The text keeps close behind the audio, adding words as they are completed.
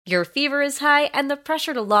Your fever is high, and the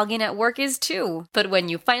pressure to log in at work is too. But when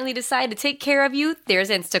you finally decide to take care of you, there's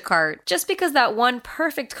Instacart. Just because that one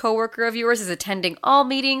perfect coworker of yours is attending all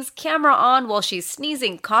meetings, camera on while she's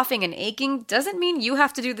sneezing, coughing, and aching, doesn't mean you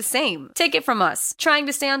have to do the same. Take it from us. Trying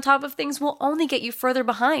to stay on top of things will only get you further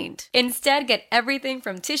behind. Instead, get everything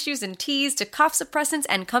from tissues and teas to cough suppressants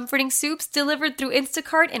and comforting soups delivered through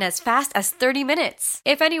Instacart in as fast as 30 minutes.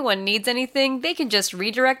 If anyone needs anything, they can just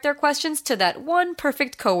redirect their questions to that one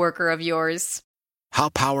perfect coworker of yours. How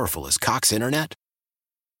powerful is Cox Internet?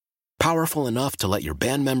 Powerful enough to let your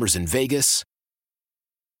band members in Vegas,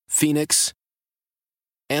 Phoenix,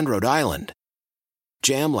 and Rhode Island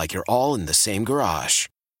jam like you're all in the same garage.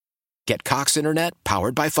 Get Cox Internet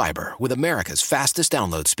powered by fiber with America's fastest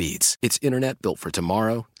download speeds. It's internet built for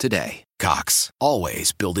tomorrow, today. Cox,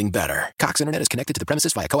 always building better. Cox Internet is connected to the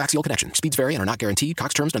premises via coaxial connection. Speeds vary and are not guaranteed.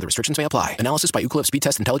 Cox terms and other restrictions may apply. Analysis by Ookla Speed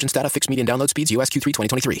Test Intelligence Data. Fixed median download speeds. US Q3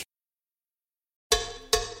 2023.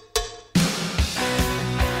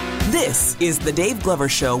 This is the Dave Glover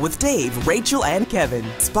Show with Dave, Rachel, and Kevin.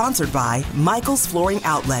 Sponsored by Michael's Flooring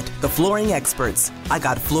Outlet, the flooring experts.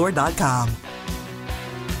 IGotFloor.com.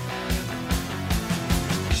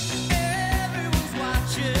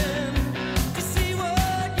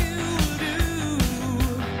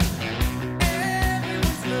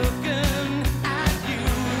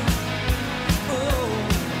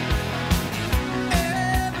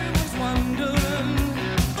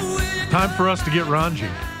 Time for us to get raunchy.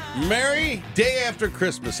 Merry day after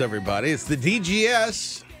Christmas, everybody. It's the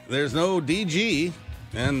DGS. There's no DG.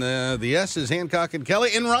 And the S is Hancock and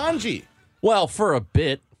Kelley and Ranji. Well, for a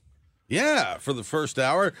bit. Yeah, for the first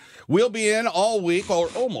hour. We'll be in all week, or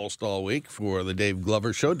almost all week, for the Dave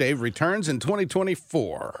Glover Show. Dave returns in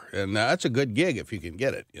 2024. And that's a good gig if you can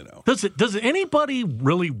get it, you know. Does anybody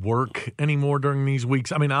really work anymore during these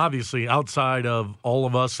weeks? I mean, obviously, outside of all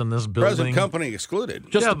of us in this building. Present company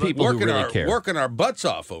excluded. Just the people who really care. Working our butts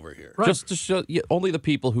off over here. Right. Just to show only the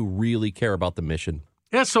people who really care about the mission.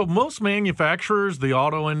 Yeah, so most manufacturers, the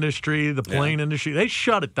auto industry, the plane industry, they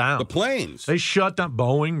shut it down. The planes. They shut down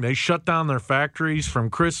Boeing. They shut down their factories from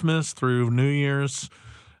Christmas through New Year's.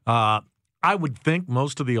 I would think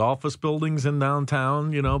most of the office buildings in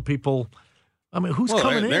downtown, people, I mean, who's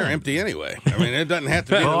coming in? They're empty anyway. I mean, it doesn't have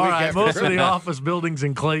to be the All week right, after most Christmas. of the office buildings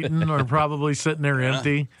in Clayton are probably sitting there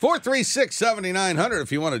empty. 436-7900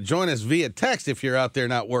 if you want to join us via text if you're out there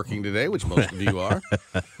not working today, which most of you are.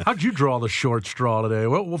 How'd you draw the short straw today?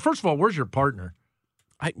 Well, first of all, where's your partner?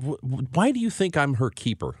 Why do you think I'm her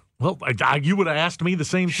keeper? Well, you would have asked me the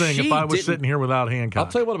same thing if I was sitting here without Hancock.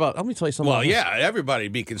 I'll tell you let me tell you something. Well, yeah,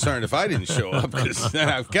 everybody'd be concerned if I didn't show up because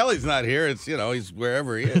if Kelly's not here, it's, he's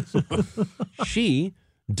wherever he is. She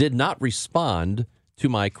did not respond to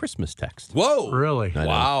my Christmas text. Whoa. Really?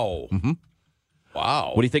 Wow. Mm-hmm.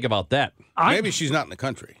 Wow. What do you think about that? Maybe she's not in the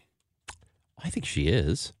country. I think she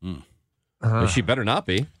is. But she better not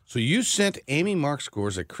be. So you sent Amy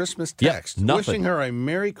Markscores a Christmas text wishing her a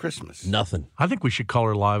Merry Christmas. Nothing. I think we should call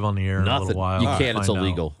her live on the air in a little while. You can't. It's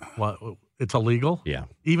illegal. What? It's illegal? Yeah.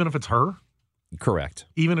 Even if it's her? Correct.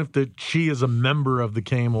 Even if she is a member of the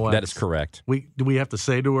KMOX? That is correct. Do we have to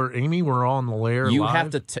say to her, Amy, we're on the air You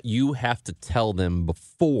live? you have to tell them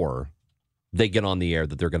before they get on the air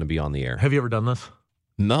that they're going to be on the air. Have you ever done this?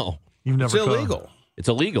 No. You've never It's illegal. It's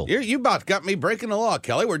illegal. You about got me breaking the law,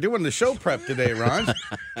 Kelly. We're doing the show prep today, Ron.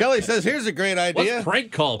 Kelly says, here's a great idea. Let's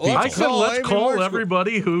prank call people. I said, let's Amy call Markscore.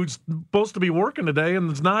 everybody who's supposed to be working today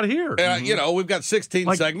and is not here. We've got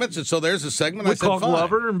 16 segments, and so there's a segment. We I said, call fine.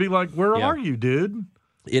 Glover and be like, where are you, dude?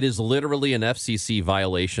 It is literally an FCC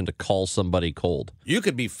violation to call somebody cold. You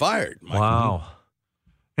could be fired, Mike. Wow.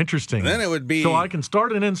 Interesting. And then it would be... So I can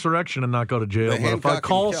start an insurrection and not go to jail. But if Hancock I and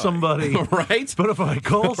call Kelley. somebody... Right? But if I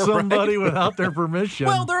call somebody without their permission...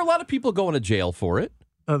 Well, there are a lot of people going to jail for it.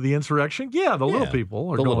 The insurrection? Yeah, the little people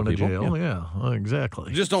are going to jail. Yeah.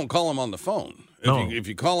 Exactly. Just don't call them on the phone. If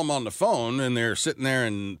you call them on the phone and they're sitting there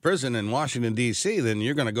in prison in Washington, D.C., then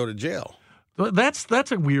you're going to go to jail. But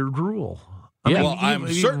that's a weird rule.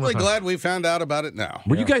 I'm certainly glad we found out about it now.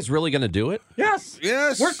 Were you guys really going to do it? Yes.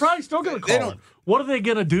 We're probably still going to call it. What are they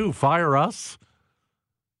going to do? Fire us?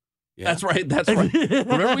 Yeah. That's right.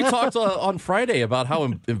 Remember we talked on Friday about how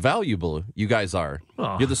invaluable you guys are.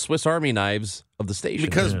 Oh. You're the Swiss Army knives of the station.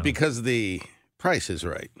 Because the price is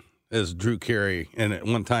right, as Drew Carey and at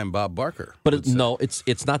one time Bob Barker. But it's not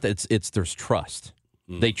that. It's there's trust.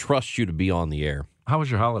 They trust you to be on the air. How was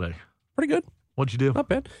your holiday? Pretty good. What'd you do? Not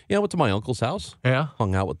bad. Yeah, I went to my uncle's house. Yeah.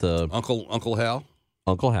 Hung out with the Uncle Hal.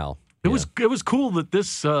 Uncle Hal. It was cool that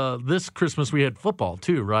this Christmas we had football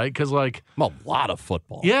too, right? Because A lot of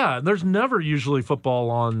football. Yeah, there's never usually football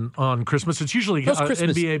on Christmas. It's usually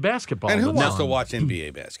NBA basketball. And who wants to watch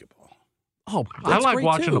NBA basketball? Oh, I like great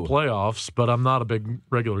watching too. the playoffs, but I'm not a big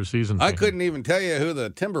regular season fan. I couldn't even tell you who the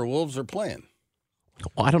Timberwolves are playing.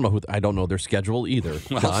 Well, I don't know their schedule either.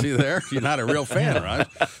 Well, John. see there, you're not a real fan, right?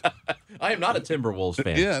 I am not a Timberwolves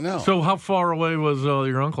fan. Yeah, no. So how far away was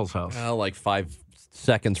your uncle's house? Like 5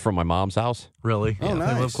 seconds from my mom's house. Really? Oh,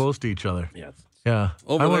 nice. They live close to each other. Yes. Yeah.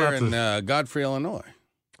 Over I went there out in Godfrey, Illinois.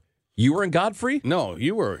 You were in Godfrey? No,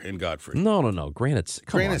 you were in Godfrey. No. Granite.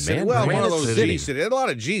 Come Granite on, City. man. Well, Granite one of those City. G cities. A lot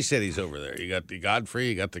of G cities over there. You got the Godfrey,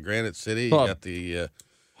 you got the Granite City, you Well, got the.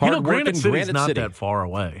 Hard-working Granite City's Granite not City. that far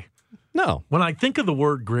away. No. When I think of the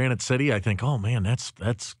word Granite City, I think, oh man,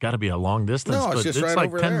 that's got to be a long distance. No, it's but just it's right like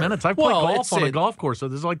over 10 there. minutes. I played Well, golf on a it- golf course. So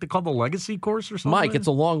this is like called the Legacy Course or something. Mike, it's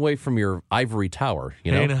a long way from your ivory tower,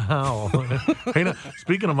 you know? Hey now. Hey now.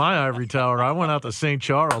 Speaking of my ivory tower, I went out to St.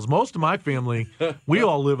 Charles. Most of my family, we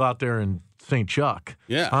all live out there in St. Chuck.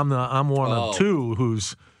 Yeah. I'm one of two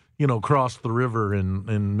who's crossed the river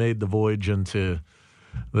and made the voyage into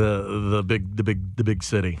the big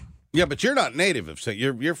city. Yeah, but you're not native of St.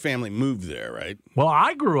 Your family moved there, right? Well,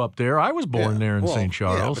 I grew up there. I was born there in St.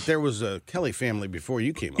 Charles. Yeah, but there was a Kelley family before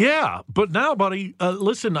you came up. Yeah, but now, buddy,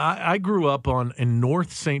 listen, I grew up in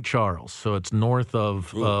North St. Charles, so it's north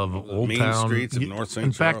of Old mean Town. streets of North St.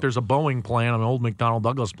 In Charles. fact, there's a Boeing plant, an old McDonnell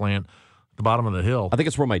Douglas plant at the bottom of the hill. I think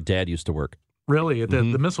it's where my dad used to work. Really, at the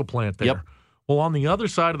missile plant there. Yep. Well, on the other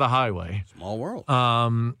side of the highway Small world.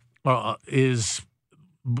 is,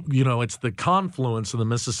 it's the confluence of the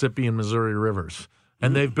Mississippi and Missouri rivers.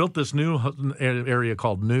 And they've built this new area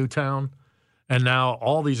called Newtown. And now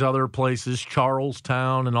all these other places,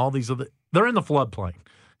 Charlestown and all these other, they're in the floodplain.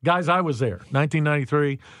 Guys, I was there.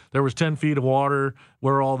 1993, there was 10 feet of water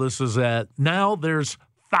where all this is at. Now there's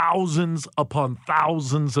thousands upon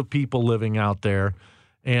thousands of people living out there.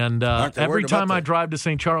 And Aren't they every worried time about I the- drive to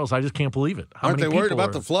St. Charles, I just can't believe it. How Aren't many they worried people about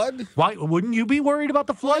are- the flood? Why wouldn't you be worried about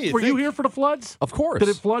the flood? you Were you think- here for the floods? Of course. Did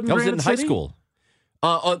it flood in I was Granite in high City? school.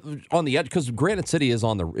 On the edge, because Granite City is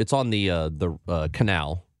on the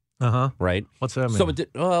canal, right? What's that mean?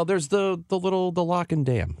 So there's the lock and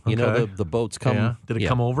dam. You know, Okay. the boats come. Yeah. Did it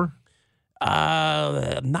come over?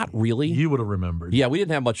 Not really. You would have remembered. Yeah, we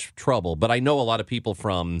didn't have much trouble, but I know a lot of people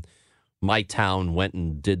from my town went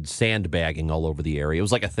and did sandbagging all over the area. It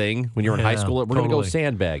was like a thing when you were in high Yeah, school. We're going to go totally.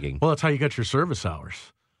 sandbagging. Well, that's how you got your service hours.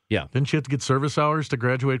 Yeah. Didn't you have to get service hours to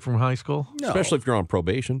graduate from high school? No. Especially if you're on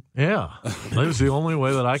probation. Yeah. That was the only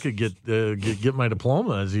way that I could get my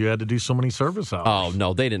diploma is you had to do so many service hours. Oh,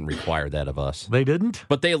 no, they didn't require that of us. They didn't?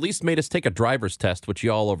 But they at least made us take a driver's test, which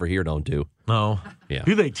you all over here don't do. No. Yeah.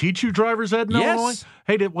 Do they teach you driver's ed in Yes. Illinois?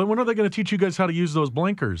 Hey, when are they going to teach you guys how to use those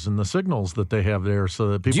blinkers and the signals that they have there so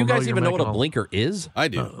that people Do you guys you're even know what a making blinker is? I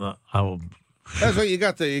do. That's what you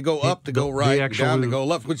got. You go up to go the right, actual down to go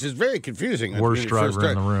left, which is very confusing. worst when you first driver in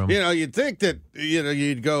start. the room. You'd think that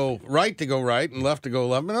you'd go right to go right and left to go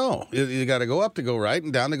left, but no, you got to go up to go right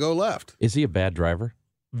and down to go left. Is he a bad driver?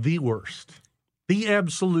 the worst. The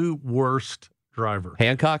absolute worst driver.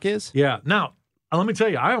 Hancock is? Yeah. Now, let me tell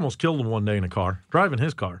you, I almost killed him one day in a car, driving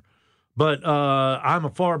his car. But I'm a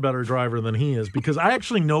far better driver than he is because I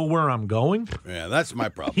actually know where I'm going. Yeah, that's my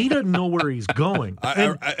problem. He doesn't know where he's going.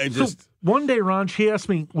 So one day, Ron, she asked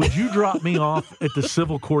me, would you drop me off at the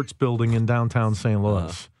Civil Courts building in downtown St.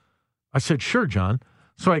 Louis? I said, sure, John.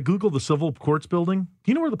 So I Googled the Civil Courts building.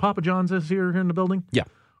 Do you know where the Papa John's is here in the building? Yeah.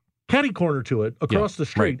 Catty corner to it, across the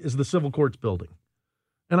street, is the Civil Courts building.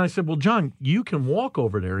 And I said, well, John, you can walk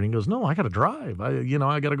over there. And he goes, no, I got to drive. I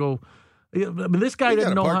got to go. I mean, this guy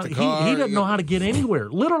doesn't know how he doesn't know how to get anywhere.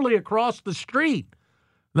 Literally across the street.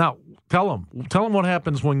 Now, tell him what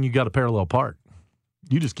happens when you got a parallel park.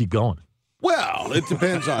 You just keep going. Well, it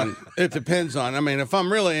depends on. I mean, if I'm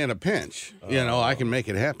really in a pinch, I can make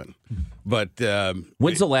it happen. But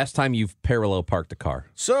when's the last time you've parallel parked a car?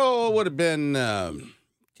 So it would have been, a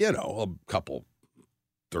couple,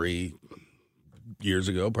 3 years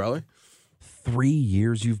ago, probably. 3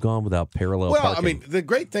 years you've gone without parallel parking. Well, I mean, the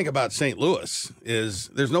great thing about St. Louis is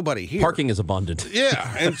there's nobody here. Parking is abundant.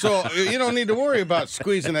 Yeah, and so you don't need to worry about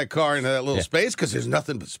squeezing that car into that little space because there's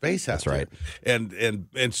nothing but space out there. That's right. And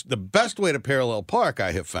it's the best way to parallel park,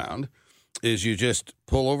 I have found, is you just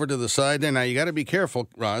pull over to the side there. Now, you got to be careful,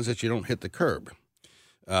 Roz, that you don't hit the curb.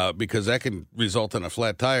 because that can result in a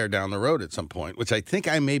flat tire down the road at some point, which I think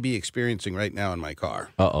I may be experiencing right now in my car.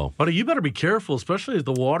 Uh-oh. But you better be careful, especially as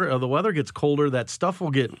the weather gets colder. That stuff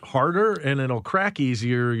will get harder and it'll crack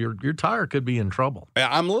easier. Your tire could be in trouble.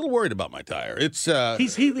 I'm a little worried about my tire. It's he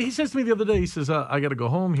says to me the other day, he says, I got to go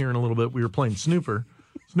home here in a little bit. We were playing snooker.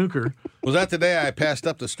 Was that the day I passed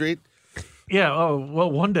up the street? Yeah. Oh, well,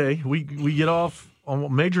 one day we get off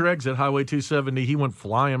on major exit, Highway 270. He went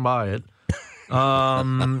flying by it.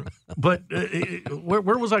 But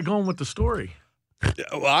where was I going with the story?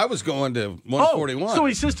 Well, I was going to 141. Oh, so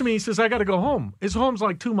he says to me, I got to go home. His home's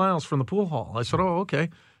like 2 miles from the pool hall. I said, oh, okay.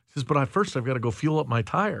 He says, but I've got to go fuel up my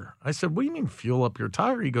tire. I said, what do you mean fuel up your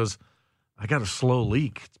tire? He goes, I got a slow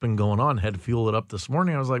leak. It's been going on. Had to fuel it up this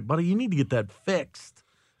morning. I was like, buddy, you need to get that fixed.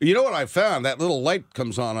 You know what I found? That little light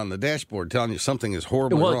comes on the dashboard telling you something is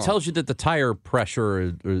horribly wrong. Well, it tells you that the tire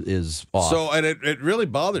pressure is off. So, and it really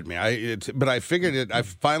bothered me. But I figured it. I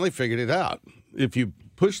finally figured it out. If you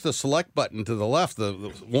push the select button to the left,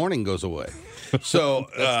 the warning goes away. So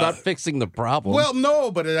that's not fixing the problem. Well, no,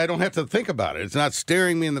 but I don't have to think about it. It's not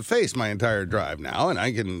staring me in the face my entire drive now, and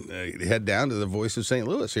I can head down to the Voice of St.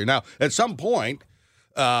 Louis here. Now, at some point,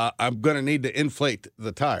 I'm going to need to inflate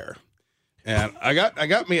the tire. And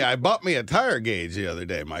I bought me a tire gauge the other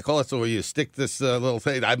day, Michael. That's the way you stick this little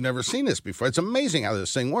thing. I've never seen this before. It's amazing how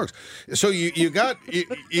this thing works. So you got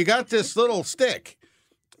this little stick,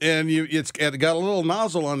 and it's got a little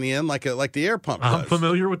nozzle on the end, like the air pump does. I'm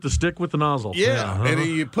familiar with the stick with the nozzle. Yeah, and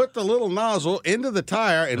you put the little nozzle into the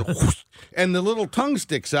tire, and whoosh, and the little tongue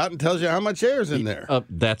sticks out and tells you how much air is in there.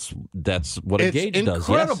 That's what a gauge does. It's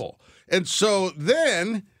incredible. Yes. And so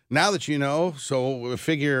then. Now that you know, so we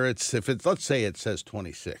figure let's say it says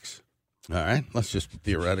 26. All right, let's just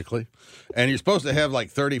theoretically. And you're supposed to have like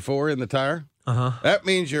 34 in the tire. Uh-huh. That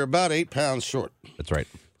means you're about 8 pounds short. That's right.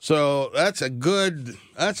 So that's a good.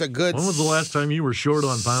 When was the last time you were short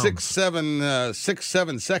on pounds? 6,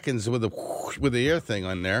 7 seconds with the air thing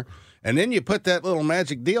on there. And then you put that little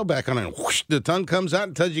magic deal back on, and whoosh, the tongue comes out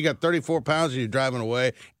and tells you got 34 pounds and you're driving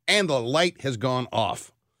away, and the light has gone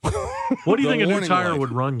off. What do you think a new tire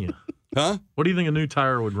would run you? Huh? What do you think a new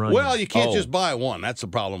tire would run you? Well, you can't just buy one. That's the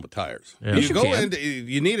problem with tires. Yeah. You go into,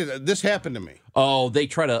 you need it. This happened to me. Oh, they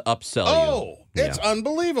try to upsell you. Oh, it's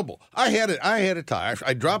unbelievable. I had a tire.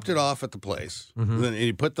 I dropped it off at the place. Mm-hmm. Then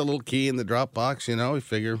you put the little key in the drop box. You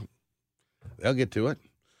figure they'll get to it.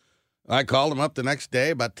 I called them up the next day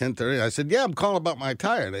about 10:30. I said, yeah, I'm calling about my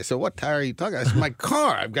tire. They said, what tire are you talking about? I said, my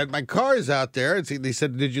car. I've got my car's out there. And they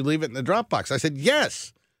said, did you leave it in the drop box? I said,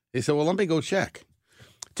 yes. He said, well, let me go check.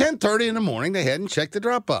 10:30 in the morning, they hadn't checked the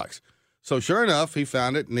drop box. So sure enough, he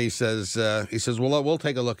found it, and he says, well, we'll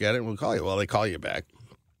take a look at it, and we'll call you. Well, they call you back.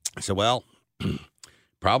 I said, well,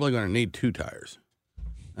 probably going to need 2 tires.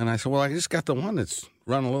 And I said, well, I just got the one that's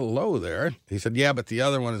run a little low there. He said, yeah, but the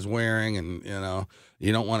other one is wearing, and,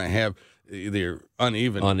 you don't want to have either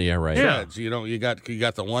uneven treads. Yeah. You got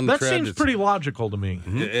the one that tread. That seems pretty logical to me.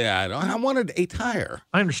 Yeah, I wanted a tire.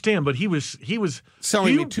 I understand, but he was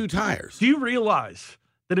selling me 2 tires. Do you realize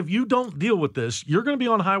that if you don't deal with this, you're going to be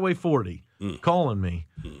on Highway 40 calling me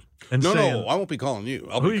and saying, no, I won't be calling you.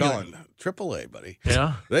 I'll be calling AAA, buddy.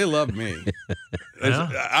 Yeah, they love me. Yeah.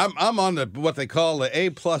 I'm on what they call the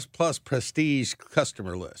A++ prestige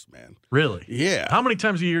customer list, man. Really? Yeah. How many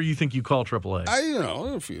times a year you think you call AAA?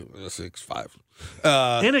 A few, 6, 5. In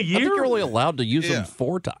a year? I think you're only allowed to use them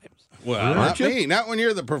 4 times. Well, not me. Not when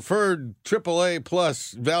you're the preferred AAA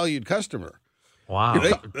plus valued customer. Wow.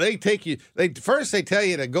 They take you. They tell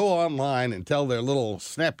you to go online and tell their little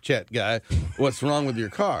Snapchat guy what's wrong with your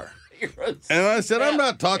car. And I said, I'm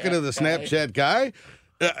not talking to the Snapchat guy.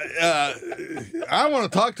 I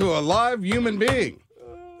want to talk to a live human being.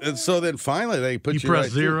 And so then finally they put you press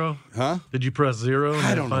right 0? Huh? Did you press 0? And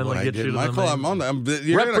I don't know what I did, Michael. I'm on that.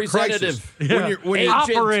 You're representative. In a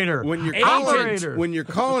crisis. Operator. When you're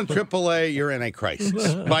calling AAA, you're in a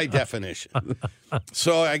crisis by definition.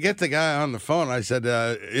 So I get the guy on the phone. I said,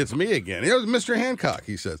 it's me again. It was Mr. Hancock,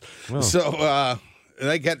 he says. Oh. So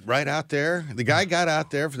they get right out there. The guy got out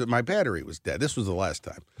there. My battery was dead. This was the last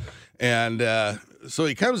time. And so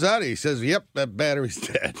he comes out. He says, yep, that battery's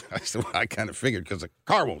dead. I said, well, I kind of figured because the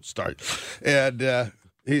car won't start. And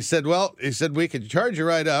he said, we could charge you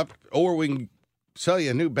right up or we can sell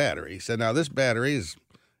you a new battery. He said, now this battery is,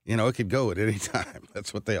 it could go at any time.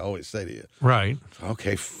 That's what they always say to you. Right.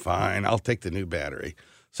 Okay, fine. I'll take the new battery.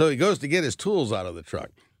 So he goes to get his tools out of the truck.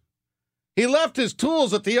 He left his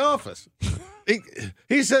tools at the office.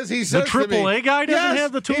 He says the to me, AAA guy doesn't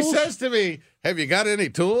have the tools? He says to me, have you got any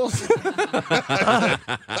tools?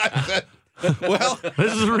 Well,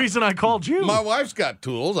 This is the reason I called you. my wife's got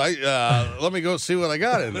tools. Let me go see what I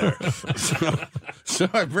got in there. So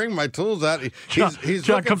I bring my tools out. He's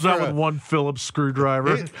John looking comes for out with one Phillips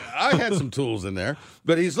screwdriver. I had some tools in there,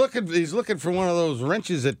 but he's looking for one of those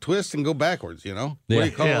wrenches that twist and go backwards. You know, what do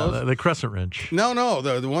you call those? The crescent wrench. No,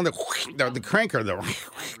 the one that the cranker.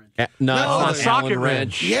 No, the socket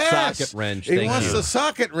wrench. Yes, Socket wrench. He Thank wants you. the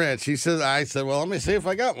socket wrench. I said, well, let me see if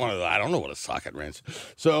I got one of those. I don't know what a socket wrench.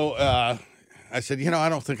 So I said, I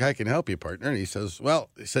don't think I can help you, partner. And he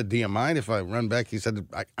said, do you mind if I run back? He said,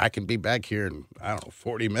 I can be back here in,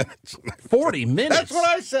 40 minutes. 40 minutes? That's what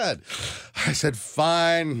I said. I said,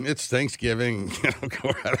 fine, it's Thanksgiving.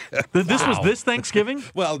 Go right ahead. This was this Thanksgiving?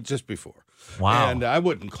 Well, just before. Wow. And I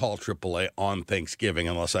wouldn't call AAA on Thanksgiving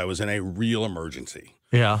unless I was in a real emergency.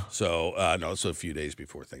 Yeah. So, no, it's a few days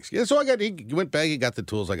before Thanksgiving. So he went back, he got the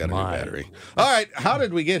tools, I got a new battery. All right, how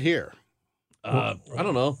did we get here? I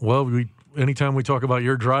don't know. Well, anytime we talk about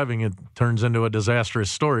your driving, it turns into a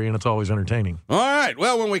disastrous story, and it's always entertaining. All right,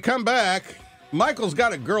 well, when we come back, Michael's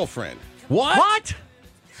got a girlfriend. What?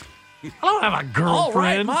 I don't have a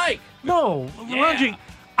girlfriend. All right, Mike. No, Ranji,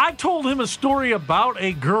 I told him a story about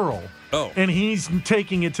a girl. Oh. And he's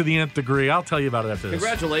taking it to the nth degree. I'll tell you about it after this.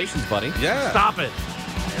 Congratulations, buddy. Yeah. Stop it.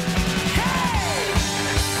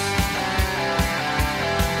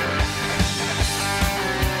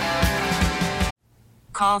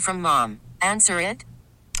 Call from mom. Answer it.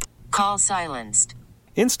 Call silenced.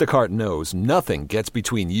 Instacart knows nothing gets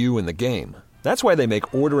between you and the game. That's why they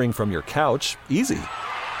make ordering from your couch easy.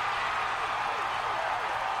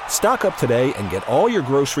 Stock up today and get all your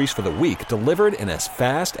groceries for the week delivered in as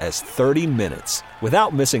fast as 30 minutes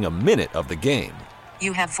without missing a minute of the game.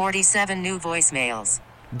 You have 47 new voicemails.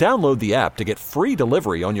 Download the app to get free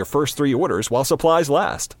delivery on your first 3 orders while supplies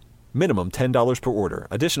last. Minimum $10 per order.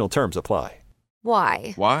 Additional terms apply.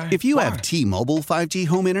 Why? If you have T-Mobile 5G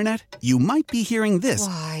home internet, you might be hearing this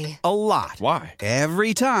Why? a lot. Why?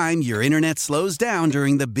 Every time your internet slows down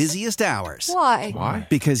during the busiest hours. Why?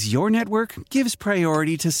 Because your network gives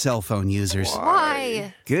priority to cell phone users.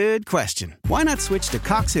 Why? Good question. Why not switch to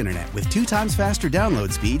Cox Internet with 2 times faster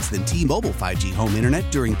download speeds than T-Mobile 5G home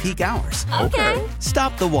internet during peak hours? Okay.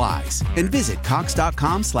 Stop the whys and visit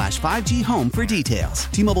cox.com/5G home for details.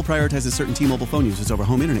 T-Mobile prioritizes certain T-Mobile phone users over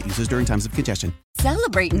home internet users during times of congestion.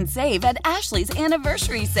 Celebrate and save at Ashley's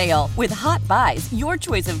Anniversary Sale. With Hot Buys, your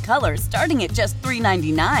choice of colors starting at just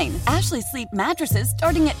 $3.99. Ashley Sleep mattresses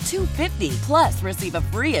starting at $2.50. Plus, receive a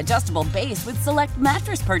free adjustable base with select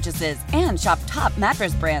mattress purchases. And shop top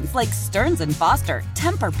mattress brands like Stearns & Foster,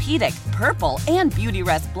 Tempur-Pedic, Purple, and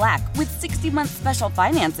Beautyrest Black with 60-month special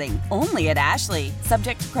financing. Only at Ashley.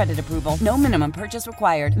 Subject to credit approval. No minimum purchase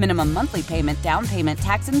required. Minimum monthly payment, down payment,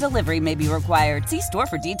 tax, and delivery may be required. See store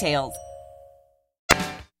for details.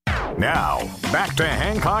 Now, back to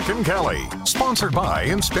Hancock and Kelley, sponsored by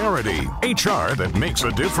Insperity, HR that makes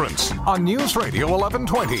a difference, on News Radio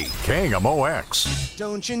 1120, KMOX.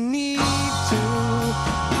 Don't you need to be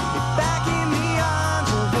back in the arms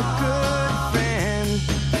of a good friend?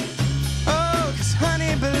 Oh, 'cause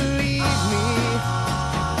honey, believe me,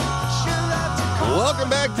 she'll love to call. Welcome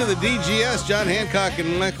back to the DGS. John Hancock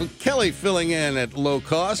and Michael Kelley filling in at low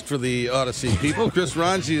cost for the Odyssey people. Chris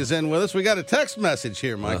Ranji is in with us. We got a text message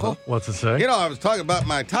here, Michael. What's it say? I was talking about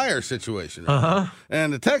my tire situation. Right?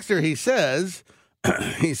 And the texter, he says,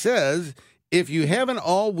 if you have an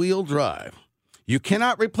all-wheel drive, you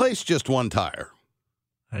cannot replace just one tire.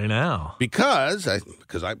 Hey, now. Because I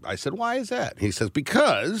said, why is that? He says,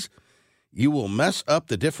 because you will mess up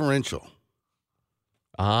the differential.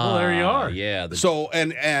 Well, there you are. Yeah. So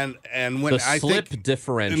and when the I slip think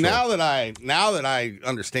differential. now that I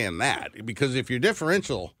understand that, because if your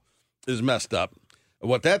differential is messed up,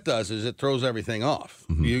 what that does is it throws everything off.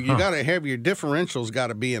 Mm-hmm. You got to have your differentials got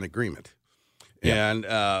to be in agreement. Yeah. And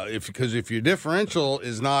if your differential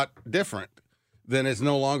is not different, then it's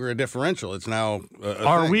no longer a differential. It's now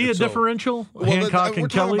Are we a differential? Hancock and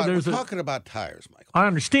Kelley? We're talking about tires, Michael. I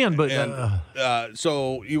understand, but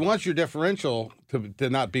so you want your differential to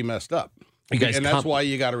not be messed up. And that's why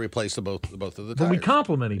you got to replace both of the tires. But we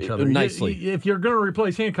complement each other nicely. If you're going to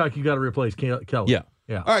replace Hancock, you got to replace Kelley. Yeah.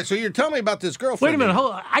 All right. So you're telling me about this girlfriend. Wait a minute.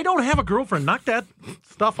 Hold on. I don't have a girlfriend. Knock that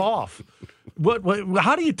stuff off. What?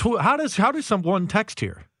 How does someone text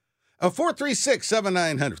here?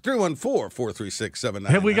 436-7900. 314-436-7900.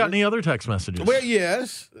 Have we got any other text messages? Well,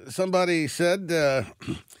 yes. Somebody said,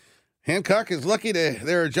 Hancock is lucky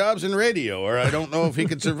there are jobs in radio, or I don't know if he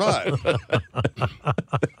could survive.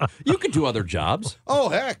 You could do other jobs. Oh,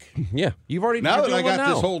 heck. Yeah, you've already Now you're that doing I got one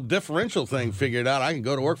now. this whole differential thing figured out, I can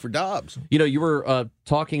go to work for Dobbs. You know, you were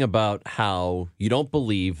talking about how you don't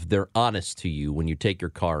believe they're honest to you when you take your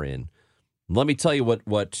car in. Let me tell you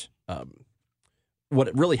what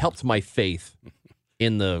really helped my faith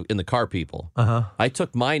in the car people. I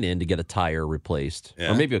took mine in to get a tire replaced,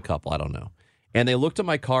 or maybe a couple, I don't know. And they looked at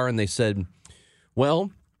my car and they said, "Well,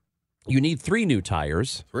 you need 3 new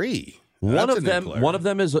tires. 3. One of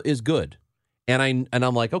them is good." And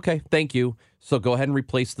I'm like, "Okay, thank you. So go ahead and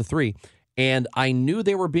replace the 3." And I knew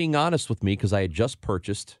they were being honest with me because I had just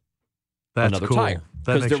purchased another cool. tire.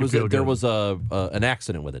 That Because makes there was an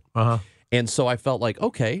accident with it. And so I felt like,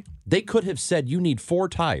 okay, they could have said you need 4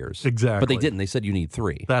 tires. Exactly. But they didn't. They said you need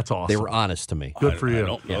 3. That's awesome. They were honest to me. Good for you. I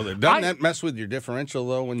don't know. Doesn't that mess with your differential,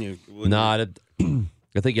 though, when you... I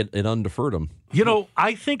think it undeferred them. You know,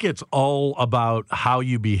 I think it's all about how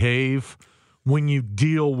you behave when you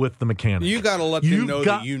deal with the mechanic. You got to let them know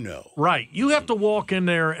that you know. Right. You have to walk in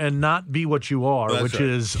there and not be what you are, That's which right.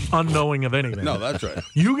 is unknowing of anything. No, that's right.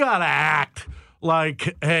 You got to act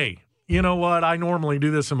like, hey, you know what? I normally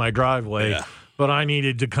do this in my driveway, but I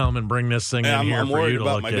needed to come and bring this thing in here for you to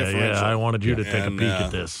look at. Yeah, I wanted you to take a peek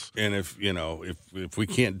at this. And if we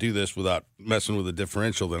can't do this without messing with the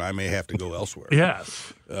differential, then I may have to go elsewhere.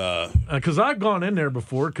 Yes. Because I've gone in there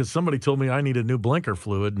before because somebody told me I needed new blinker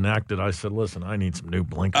fluid and acted. I said, listen, I need some new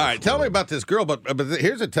blinker All right, fluid. tell me about this girl. But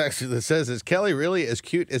here's a text that says, is Kelly really as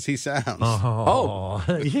cute as he sounds? Oh.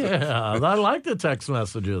 Yeah. I like the text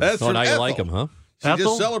messages. That's from now you Ethel. like them, huh? She Ethel?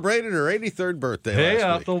 just celebrated her 83rd birthday Hey,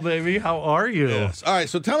 last week. Ethel, baby. How are you? Yes. All right,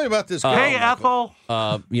 so tell me about this girl. Hey, Michael.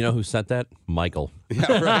 Ethel. You know who sent that? Michael.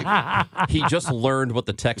 Yeah, right. He just learned what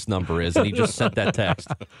the text number is, and he just sent that text.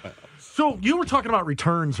 So you were talking about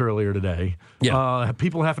returns earlier today. Yeah.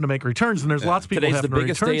 People having to make returns, and there's lots of people Today's the having to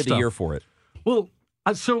biggest return day of the stuff. year for it. Well,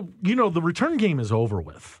 so, the return game is over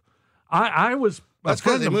with. I was... That's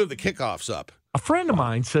because they moved the kickoffs up. A friend of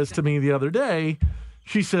mine says to me the other day,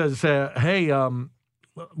 she says, hey, do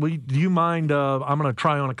you mind, I'm going to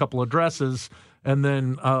try on a couple of dresses, and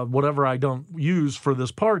then whatever I don't use for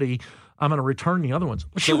this party, I'm going to return the other ones.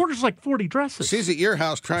 She orders like 40 dresses. She's at your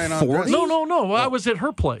house trying on dresses? No. I was at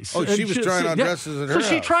her place. Oh, she was trying on dresses at her house.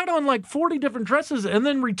 So she tried on like 40 different dresses and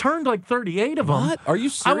then returned like 38 of them. What? Are you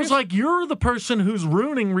serious? I was like, you're the person who's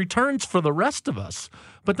ruining returns for the rest of us.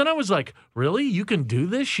 But then I was like, really? You can do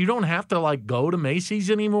this? You don't have to like go to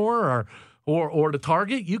Macy's anymore or to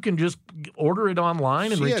Target? You can just order it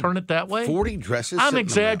online and She had return it that way? 40 dresses? I'm sitting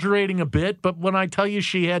exaggerating a bit, but when I tell you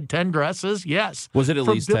she had 10 dresses, yes. Was it at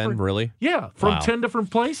From least 10, different- really? Yeah, from Wow. 10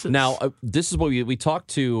 different places. Now, this is what we talked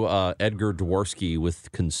to Edgar Dworsky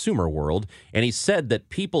with Consumer World, and he said that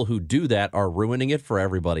people who do that are ruining it for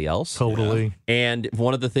everybody else. Totally. And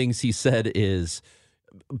one of the things he said is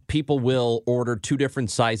people will order 2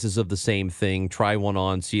 different sizes of the same thing, try one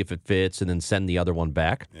on, see if it fits, and then send the other one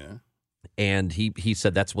back. Yeah. And he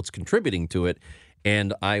said that's what's contributing to it.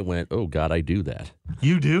 And I went, oh, God, I do that.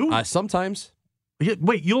 You do? Sometimes.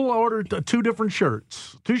 Wait, you'll order 2 different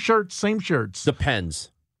shirts. 2 shirts, same shirts.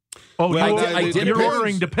 Depends. Oh, Well, you're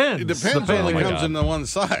ordering depends. It depends on what comes in the one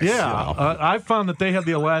size. Yeah, I found that they have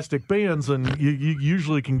the elastic bands, and you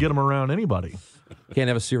usually can get them around anybody. Can't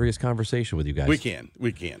have a serious conversation with you guys. We can.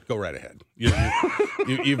 Go right ahead.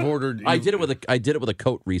 You've ordered. I did it with a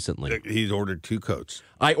coat recently. He's ordered 2 coats.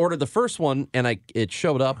 I ordered the first one, and it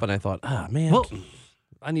showed up, and I thought, man,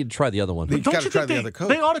 I need to try the other one. You've got to try the other coat.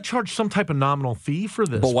 They ought to charge some type of nominal fee for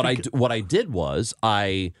this. But what I did was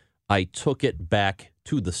I took it back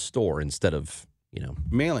to the store instead of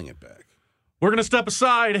mailing it back. We're going to step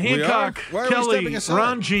aside. Hancock, Why are we Kelley, stepping aside?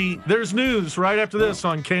 Ron G. There's news right after this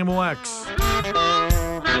on KMOX.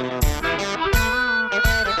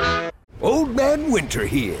 Old Man Winter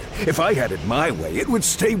here. If I had it my way, it would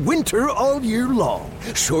stay winter all year long.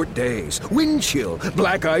 Short days, wind chill,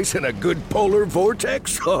 black ice, and a good polar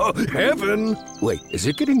vortex. Oh, heaven! Wait, is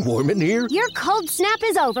it getting warm in here? Your cold snap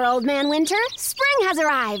is over, Old Man Winter. Spring has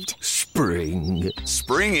arrived. Spring.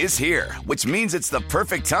 Spring is here, which means it's the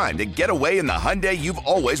perfect time to get away in the Hyundai you've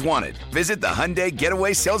always wanted. Visit the Hyundai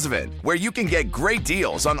Getaway Sales Event, where you can get great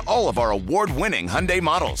deals on all of our award-winning Hyundai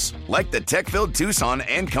models, like the tech-filled Tucson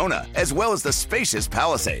and Kona, as well as the spacious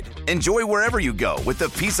Palisade. Enjoy wherever you go with the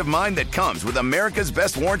peace of mind that comes with America's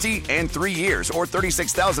best warranty and 3 years or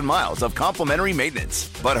 36,000 miles of complimentary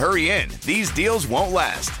maintenance. But hurry in, these deals won't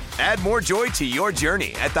last. Add more joy to your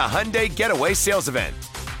journey at the Hyundai Getaway Sales Event.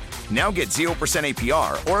 Now get 0%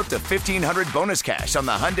 APR or up to $1,500 bonus cash on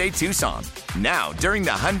the Hyundai Tucson. Now, during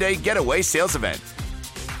the Hyundai Getaway Sales Event.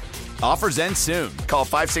 Offers end soon. Call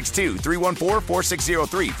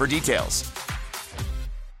 562-314-4603 for details.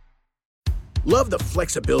 Love the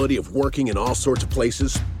flexibility of working in all sorts of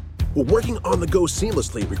places? Well, working on the go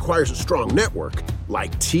seamlessly requires a strong network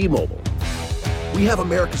like T-Mobile. We have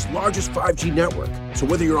America's largest 5G network, so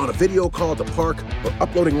whether you're on a video call at the park or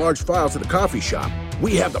uploading large files at the coffee shop,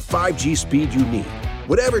 we have the 5G speed you need.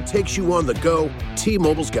 Whatever takes you on the go,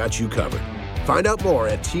 T-Mobile's got you covered. Find out more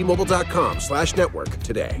at T-Mobile.com/network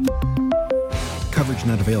today. Coverage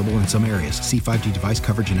not available in some areas. See 5G device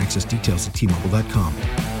coverage and access details at T-Mobile.com.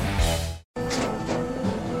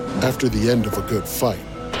 After the end of a good fight,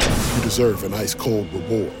 you deserve an ice-cold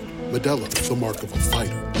reward. Modelo, the mark of a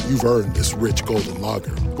fighter. You've earned this rich golden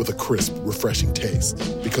lager with a crisp, refreshing taste.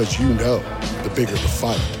 Because you know, the bigger the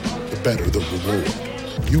fight, the better the reward.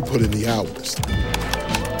 You put in the hours,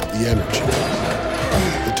 the energy,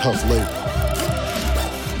 the tough labor.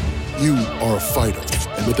 You are a fighter,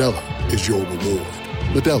 and Modelo is your reward.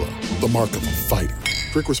 Modelo, the mark of a fighter.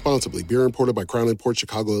 Drink responsibly. Beer imported by Crown Imports,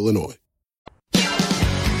 Chicago, Illinois.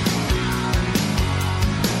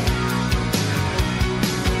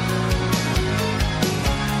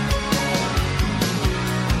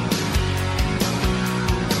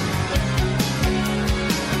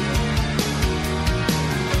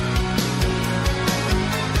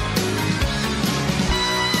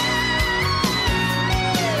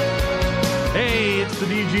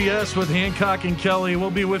 With Hancock and Kelley.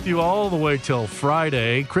 We'll be with you all the way till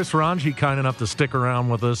Friday. Chris Ranji kind enough to stick around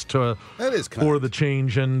with us for the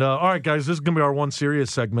change. And all right, guys, this is going to be our one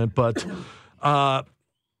serious segment, but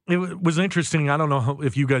it was interesting. I don't know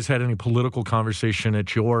if you guys had any political conversation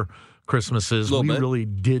at your Christmases. We really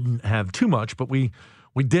didn't have too much, but we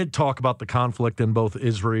did talk about the conflict in both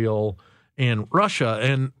Israel and Russia.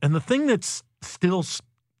 And the thing that's still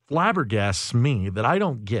flabbergasts me that I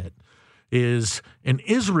don't get is in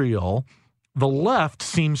Israel, the left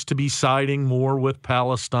seems to be siding more with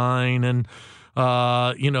Palestine and,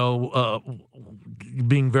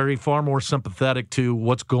 being far more sympathetic to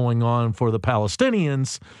what's going on for the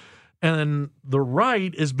Palestinians. And the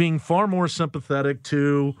right is being far more sympathetic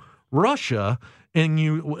to Russia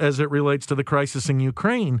as it relates to the crisis in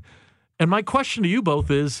Ukraine. And my question to you both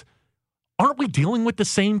is, aren't we dealing with the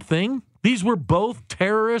same thing? These were both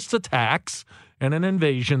terrorist attacks and an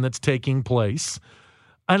invasion that's taking place.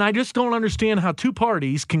 And I just don't understand how two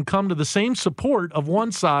parties can come to the same support of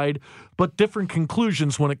one side, but different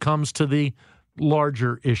conclusions when it comes to the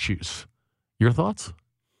larger issues. Your thoughts?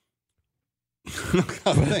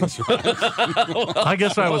 Thanks, Ryan. I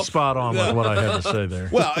guess I was spot on with what I had to say there.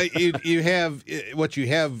 Well, you have what you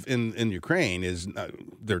have in Ukraine is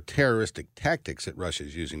their terroristic tactics that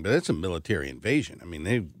Russia's using, but it's a military invasion. I mean,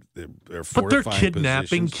 they're but they're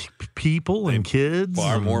kidnapping people and kids.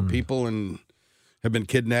 Far more people have been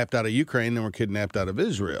kidnapped out of Ukraine than were kidnapped out of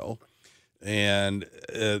Israel. And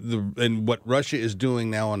what Russia is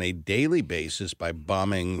doing now on a daily basis by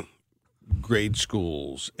bombing grade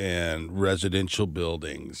schools and residential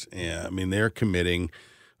buildings, and I mean they're committing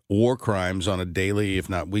war crimes on a daily, if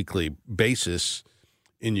not weekly, basis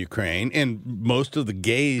in Ukraine. And most of the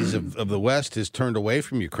gaze of the West has turned away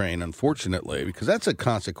from Ukraine, unfortunately, because that's a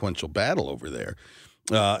consequential battle over there,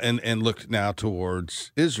 and looked now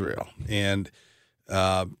towards Israel. And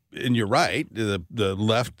you're right, the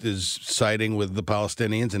left is siding with the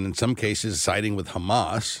Palestinians and in some cases siding with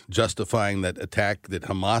Hamas, justifying that attack that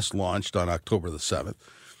Hamas launched on October the 7th.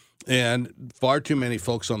 And far too many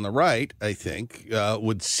folks on the right, I think,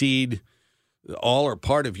 would cede all or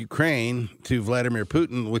part of Ukraine to Vladimir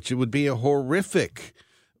Putin, which it would be a horrific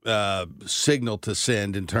signal to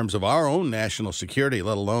send in terms of our own national security,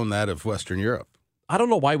 let alone that of Western Europe. I don't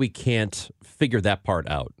know why we can't figure that part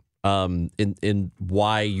out. In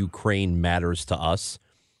why Ukraine matters to us,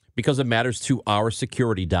 because it matters to our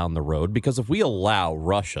security down the road. Because if we allow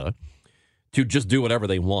Russia to just do whatever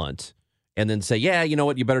they want and then say, yeah, you know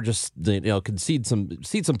what, you better just concede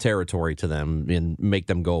some territory to them and make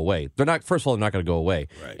them go away. They're not. First of all, they're not going to go away.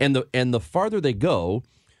 Right. And the farther they go,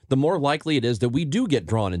 the more likely it is that we do get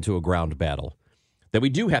drawn into a ground battle, that we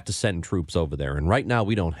do have to send troops over there. And right now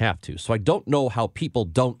we don't have to. So I don't know how people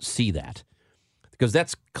don't see that. Because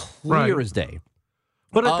that's clear as day.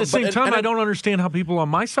 But at the same time, I don't understand how people on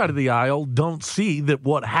my side of the aisle don't see that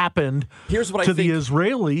what happened the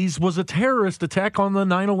Israelis was a terrorist attack on the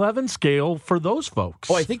 9/11 scale for those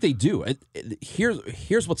folks. Oh, I think they do.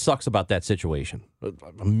 Here's what sucks about that situation.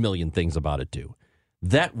 A million things about it do.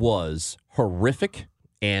 That was horrific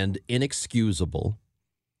and inexcusable,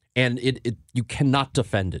 and you cannot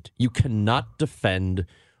defend it. You cannot defend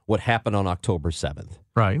what happened on October 7th.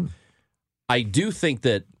 Right. I do think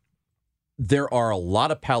that there are a lot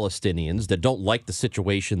of Palestinians that don't like the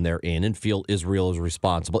situation they're in and feel Israel is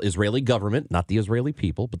responsible. Israeli government, not the Israeli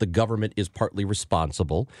people, but the government is partly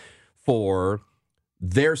responsible for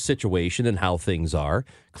their situation and how things are.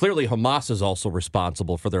 Clearly, Hamas is also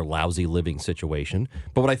responsible for their lousy living situation.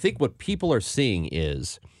 But what people are seeing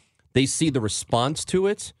is they see the response to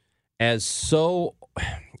it as so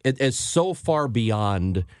far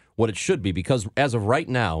beyond what it should be, because as of right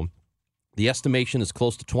now, the estimation is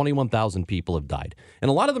close to 21,000 people have died. And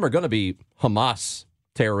a lot of them are going to be Hamas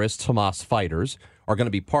terrorists, Hamas fighters, are going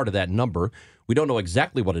to be part of that number. We don't know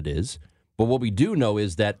exactly what it is, but what we do know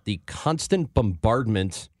is that the constant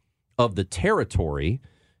bombardment of the territory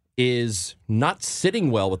is not sitting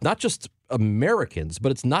well with not just Americans,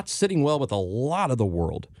 but it's not sitting well with a lot of the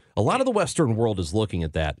world. A lot of the Western world is looking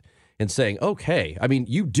at that and saying, okay, I mean,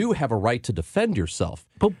 you do have a right to defend yourself,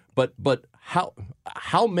 but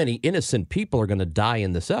how many innocent people are going to die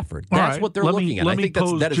in this effort? That's what they're looking at. I think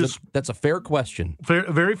that's a fair question.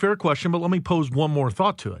 Very fair question, but let me pose one more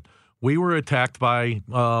thought to it. We were attacked by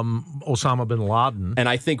Osama bin Laden. And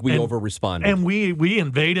I think we over-responded. And we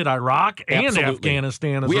invaded Iraq and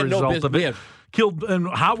Afghanistan as a result of it. Killed. And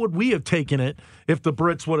how would we have taken it if the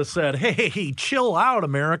Brits would have said, hey, chill out,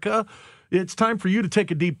 America. It's time for you to take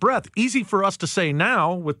a deep breath. Easy for us to say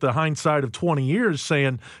now with the hindsight of 20 years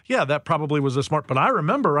saying, yeah, that probably was a smart. But I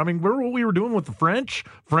remember, remember what we were doing with the French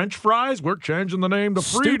fries? We're changing the name to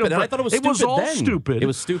Freedom. And I thought it was stupid. It was all then. stupid. It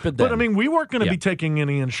was stupid then. But, we weren't going to be taking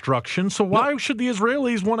any instruction. So why should the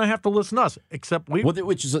Israelis want to have to listen to us? Except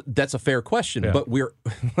that's a fair question. Yeah. But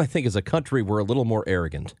I think as a country, we're a little more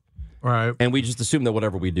arrogant. Right. And we just assume that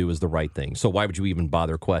whatever we do is the right thing. So why would you even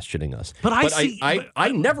bother questioning us? But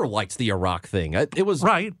I never liked the Iraq thing. It was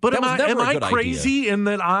right. But am I crazy idea. in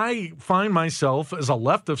that I find myself as a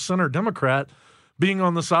left of center Democrat being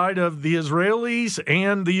on the side of the Israelis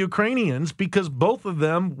and the Ukrainians because both of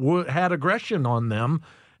them had aggression on them,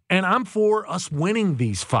 and I'm for us winning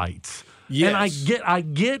these fights. Yes. And I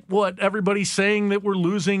get what everybody's saying, that we're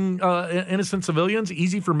losing innocent civilians.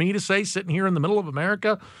 Easy for me to say sitting here in the middle of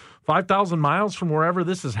America, 5,000 miles from wherever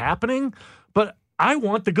this is happening. But I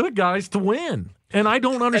want the good guys to win. And I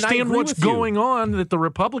don't understand what's going on, that the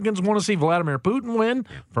Republicans want to see Vladimir Putin win,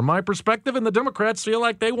 from my perspective, and the Democrats feel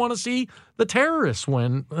like they want to see the terrorists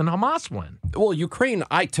win and Hamas win. Well, Ukraine,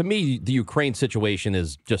 to me, the Ukraine situation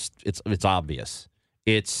is just, it's obvious.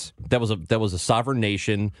 That was a sovereign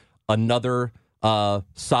nation. Another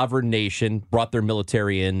sovereign nation brought their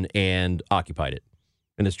military in and occupied it,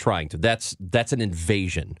 and is trying to. That's an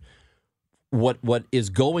invasion. What is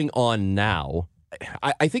going on now?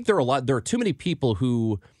 I think there are too many people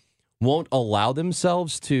who won't allow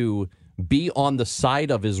themselves to be on the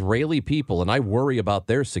side of Israeli people, and I worry about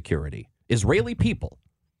their security. Israeli people,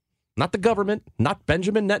 not the government, not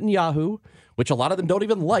Benjamin Netanyahu, which a lot of them don't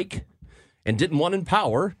even like and didn't want in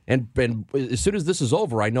power. And as soon as this is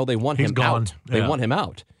over, I know they want him out. They want him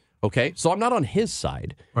out. Okay? So I'm not on his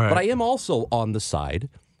side. Right. But I am also on the side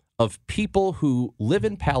of people who live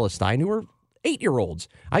in Palestine who are 8-year-olds.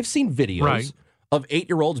 I've seen videos of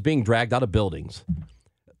 8-year-olds being dragged out of buildings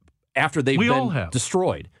after they've been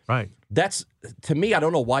destroyed. Right. That's, to me, I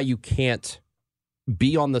don't know why you can't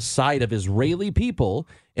be on the side of Israeli people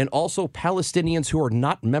and also Palestinians who are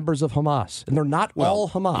not members of Hamas. And they're not all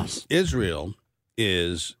Hamas. Israel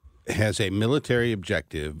has a military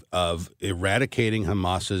objective of eradicating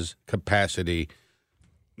Hamas's capacity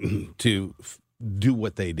to do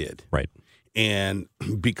what they did. Right. And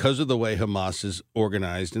because of the way Hamas is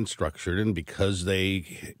organized and structured, and because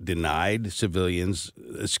they denied civilians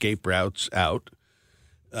escape routes out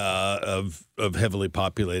of heavily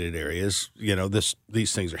populated areas,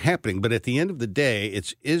 these things are happening. But at the end of the day,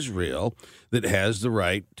 it's Israel that has the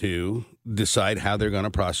right to decide how they're going to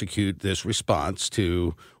prosecute this response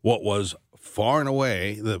to what was far and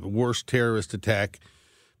away the worst terrorist attack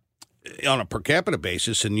on a per capita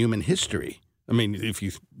basis in human history. I mean, if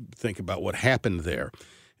you think about what happened there,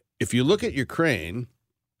 if you look at Ukraine,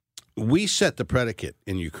 we set the predicate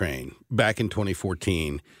in Ukraine back in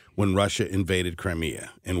 2014 when Russia invaded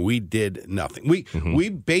Crimea, and we did nothing. We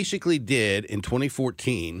basically did in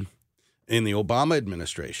 2014 in the Obama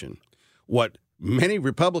administration what many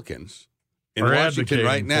Republicans in Washington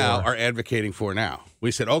right now are advocating for now.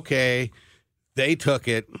 We said, okay, they took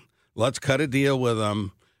it. Let's cut a deal with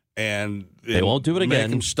them. And they won't do it again.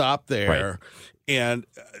 Make them stop there. Right. And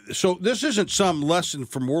so this isn't some lesson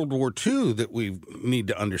from World War II that we need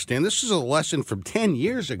to understand. This is a lesson from 10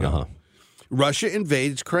 years ago. Uh-huh. Russia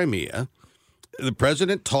invades Crimea. The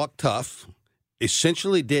president talked tough,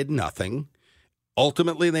 essentially did nothing.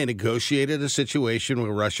 Ultimately, they negotiated a situation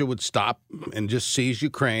where Russia would stop and just seize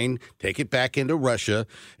Ukraine, take it back into Russia,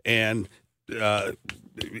 and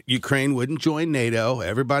Ukraine wouldn't join NATO.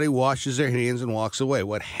 Everybody washes their hands and walks away.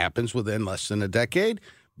 What happens within less than a decade?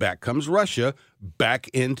 Back comes Russia, back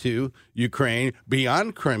into Ukraine,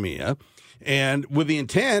 beyond Crimea. And with the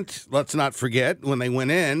intent, let's not forget, when they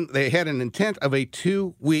went in, they had an intent of a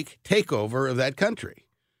 2-week takeover of that country.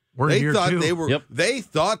 They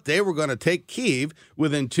thought they were going to take Kyiv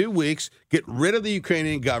within 2 weeks, get rid of the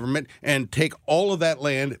Ukrainian government, and take all of that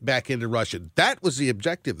land back into Russia. That was the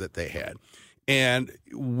objective that they had. And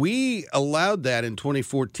we allowed that in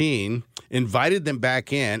 2014, invited them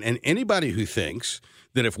back in, and anybody who thinks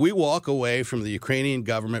that if we walk away from the Ukrainian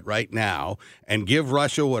government right now and give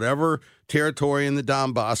Russia whatever territory in the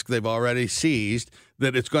Donbass they've already seized,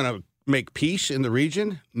 that it's going to make peace in the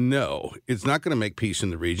region? No, it's not going to make peace in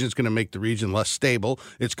the region. It's going to make the region less stable.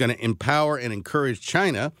 It's going to empower and encourage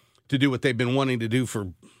China to do what they've been wanting to do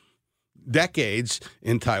for decades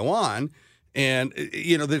in Taiwan. And,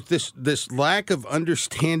 you know, there's this lack of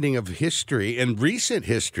understanding of history and recent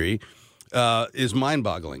history is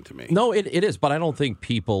mind-boggling to me. No, it is, but I don't think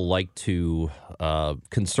people like to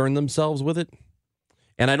concern themselves with it.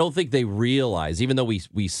 And I don't think they realize, even though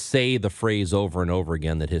we say the phrase over and over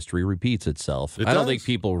again that history repeats itself, I don't think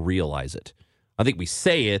people realize it. I think we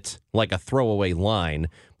say it like a throwaway line,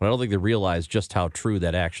 but I don't think they realize just how true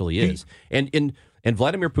that actually is. And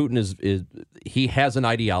Vladimir Putin he has an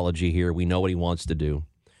ideology here. We know what he wants to do.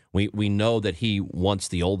 We know that he wants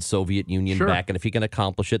the old Soviet Union back, and if he can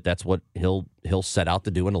accomplish it, that's what he'll set out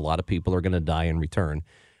to do, and a lot of people are going to die in return.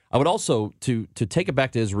 I would also, to take it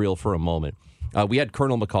back to Israel for a moment, we had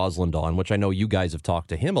Colonel McCausland on, which I know you guys have talked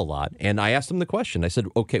to him a lot, and I asked him the question. I said,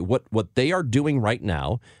 okay, what they are doing right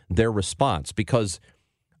now, their response, because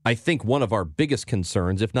I think one of our biggest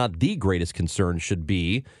concerns, if not the greatest concern, should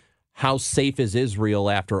be how safe is Israel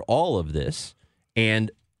after all of this,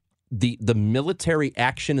 and the military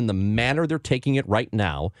action and the manner they're taking it right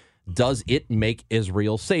now, does it make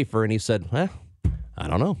Israel safer? And he said, I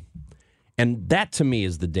don't know. And that, to me,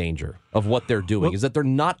 is the danger of what they're doing, is that they're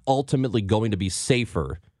not ultimately going to be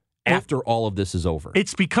safer after all of this is over.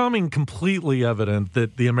 It's becoming completely evident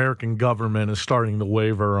that the American government is starting to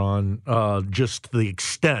waver on just the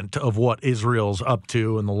extent of what Israel's up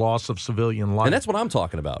to and the loss of civilian life. And that's what I'm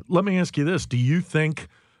talking about. Let me ask you this. Do you think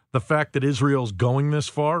the fact that Israel's going this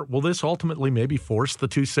far, will this ultimately maybe force the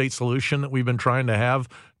two-state solution that we've been trying to have?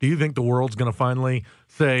 Do you think the world's going to finally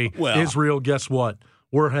say, Israel, guess what?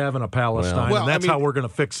 We're having a Palestine, and that's how we're going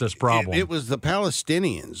to fix this problem. It was the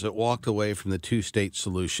Palestinians that walked away from the two-state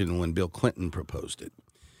solution when Bill Clinton proposed it.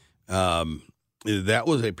 That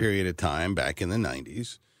was a period of time back in the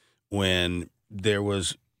 90s when there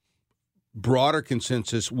was broader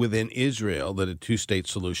consensus within Israel that a two-state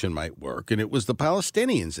solution might work, and it was the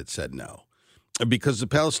Palestinians that said no. Because the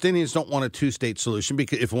Palestinians don't want a two-state solution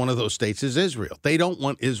because if one of those states is Israel. They don't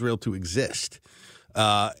want Israel to exist.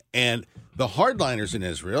 And the hardliners in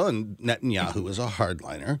Israel, and Netanyahu is a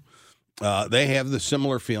hardliner, they have the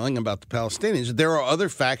similar feeling about the Palestinians. There are other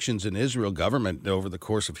factions in Israel government over the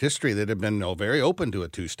course of history that have been very open to a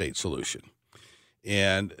two-state solution.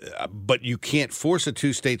 And but you can't force a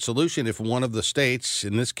two-state solution if one of the states,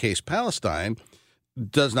 in this case Palestine,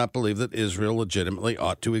 does not believe that Israel legitimately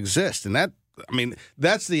ought to exist. And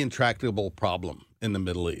that's the intractable problem in the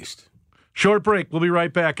Middle East. Short break. We'll be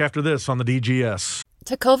right back after this on the DGS.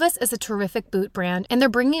 Tecovas is a terrific boot brand, and they're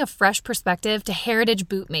bringing a fresh perspective to heritage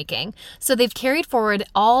boot making. So they've carried forward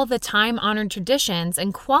all the time-honored traditions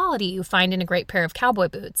and quality you find in a great pair of cowboy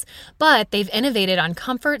boots, but they've innovated on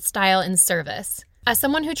comfort, style, and service. As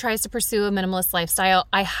someone who tries to pursue a minimalist lifestyle,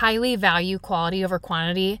 I highly value quality over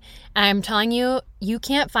quantity, and I'm telling you, you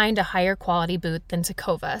can't find a higher quality boot than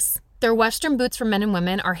Tecovas. Their Western boots for men and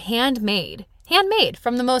women are handmade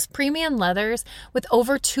from the most premium leathers with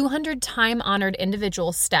over 200 time-honored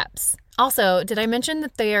individual steps. Also, did I mention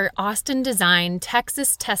that they are Austin-designed,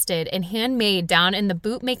 Texas-tested, and handmade down in the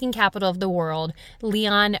boot-making capital of the world,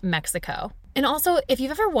 Leon, Mexico. And also, if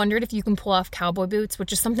you've ever wondered if you can pull off cowboy boots,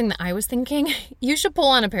 which is something that I was thinking, you should pull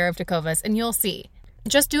on a pair of Tecovas and you'll see.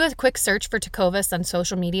 Just do a quick search for Tecovas on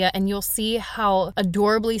social media and you'll see how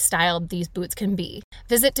adorably styled these boots can be.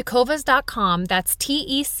 Visit tecovas.com, that's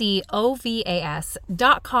TECOVAS.com,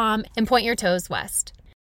 and point your toes west.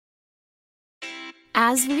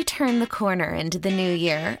 As we turn the corner into the new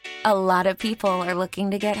year, a lot of people are looking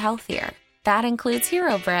to get healthier. That includes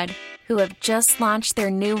Hero Bread, who have just launched their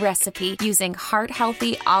new recipe using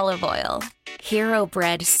heart-healthy olive oil. Hero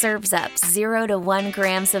Bread serves up 0 to 1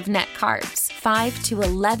 grams of net carbs, 5 to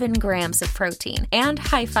 11 grams of protein and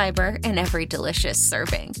high fiber in every delicious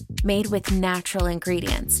serving. Made with natural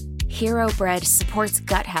ingredients, Hero Bread supports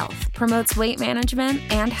gut health, promotes weight management,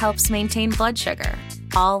 and helps maintain blood sugar.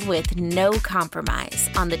 All with no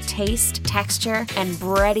compromise on the taste, texture, and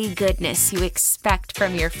bready goodness you expect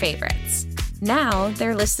from your favorites. Now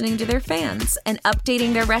they're listening to their fans and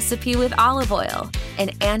updating their recipe with olive oil, an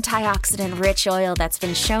antioxidant-rich oil that's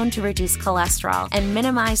been shown to reduce cholesterol and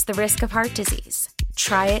minimize the risk of heart disease.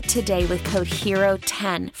 Try it today with code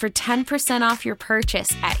HERO10 for 10% off your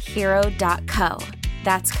purchase at hero.co.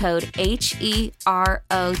 That's code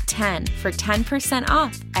HERO10 for 10%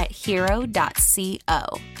 off at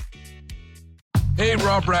hero.co. Hey,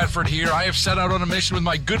 Rob Bradford here. I have set out on a mission with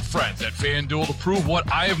my good friends at FanDuel to prove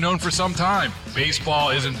what I have known for some time. Baseball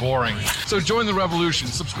isn't boring. So join the revolution.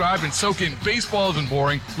 Subscribe and soak in Baseball Isn't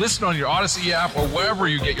Boring. Listen on your Odyssey app or wherever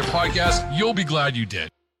you get your podcast. You'll be glad you did.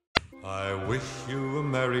 I wish you a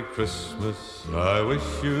Merry Christmas. I wish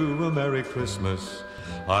you a Merry Christmas.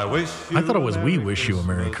 I thought it was we wish you a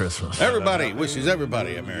Merry Christmas. Everybody wishes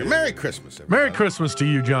everybody a Merry Christmas. Everybody. Merry Christmas to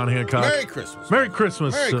you, John Hancock. Merry Christmas. Merry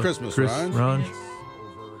Christmas. Merry Christmas, Ron.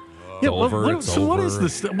 Yeah, what is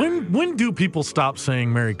this? When do people stop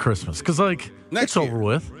saying Merry Christmas? Because it's over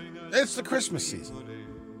with. It's the Christmas season.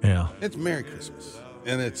 Yeah, it's Merry Christmas,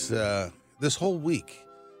 and it's this whole week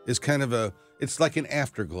is kind of it's like an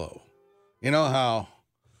afterglow. You know how?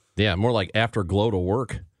 Yeah, more like afterglow to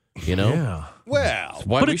work. You know? Yeah. Well,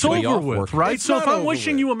 but it's over with, right? It's so if not I'm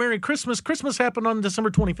wishing you a Merry Christmas, Christmas happened on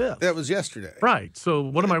December 25th. That was yesterday. Right. So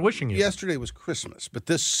what am I wishing you? Yesterday was Christmas, but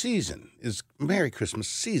this season is Merry Christmas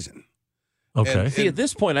season. Okay. See, at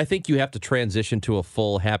this point, I think you have to transition to a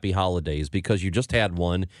full Happy Holidays because you just had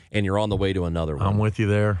one and you're on the way to another one. I'm with you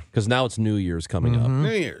there. Because now it's New Year's coming up. New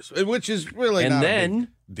Year's, which is really not a big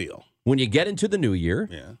deal. When you get into the new year,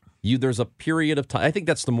 there's a period of time. I think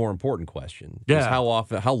that's the more important question. Yeah.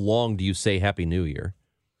 How long do you say Happy New Year?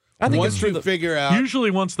 I think once you figure out. Usually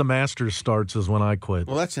once the Masters starts is when I quit.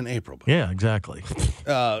 Well, that's in April. Yeah, exactly.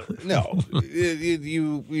 No,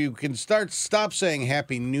 you can stop saying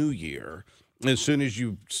Happy New Year as soon as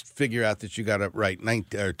you figure out that you got to write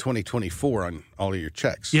 2024 on all of your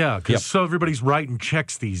checks. Yeah, because so everybody's writing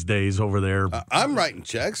checks these days over there. I'm writing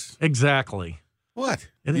checks. Exactly. What?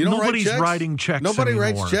 And you don't nobody's write checks? Nobody checks Nobody anymore.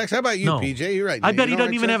 writes checks? How about you, No. PJ? You write. I bet you he don't doesn't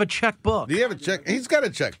write even checks? have a checkbook. Do you have a check? He's got a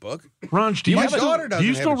checkbook. Ron, do My you daughter doesn't do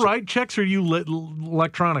you have still a check. write checks or you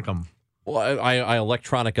electronic them? Well, I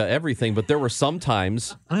electronica everything, but there were some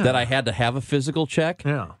times that I had to have a physical check,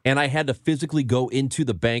 and I had to physically go into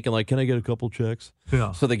the bank and can I get a couple checks?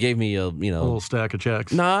 Yeah. So they gave me a little stack of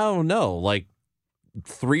checks. No, like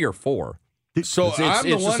 3 or 4. So I'm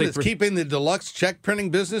the one that's keeping the deluxe check printing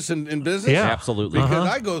business in business? Yeah, absolutely. Because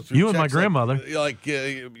I go through You and my checks grandmother. like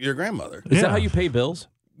your grandmother. Is that how you pay bills?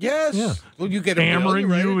 Yes. Yeah. Well, you get a bill, you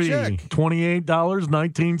write a check.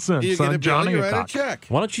 $28.19 You get on a bill, Johnny you write a Hancock. check.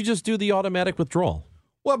 Why don't you just do the automatic withdrawal?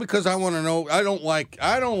 Well, because I want to know. I don't like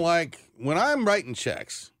when I'm writing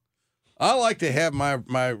checks. I like to have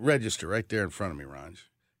my register right there in front of me, Ron,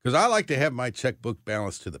 because I like to have my checkbook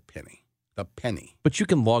balanced to the penny. The penny. But you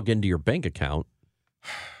can log into your bank account,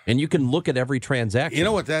 and you can look at every transaction. You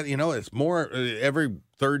know what it's more every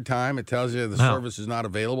third time it tells you the service is not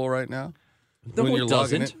available right now. No, it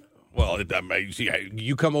doesn't. Well,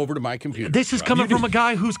 you come over to my computer. This is coming from a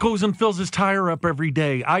guy who goes and fills his tire up every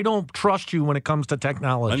day. I don't trust you when it comes to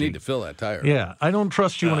technology. I need to fill that tire. Yeah, I don't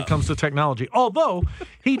trust you when it comes to technology. Although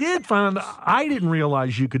he did find, I didn't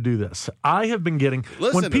realize you could do this. I have been getting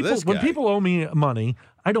Listen to this guy. when people owe me money,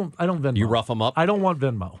 I don't Venmo. You rough them up. I don't want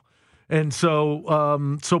Venmo, and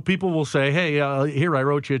so people will say, "Hey, here I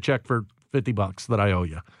wrote you a check for $50 that I owe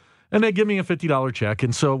you." And they give me a $50 check.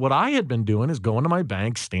 And so what I had been doing is going to my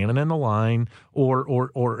bank, standing in the line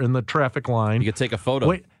or in the traffic line. You could take a photo.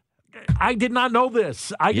 Wait, I did not know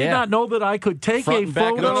this. I did not know that I could take Front a and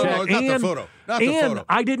back of photo. the check. Not the photo. Not the and photo.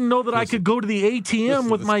 I didn't know that I could go to the ATM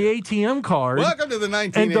with my ATM card. Welcome to the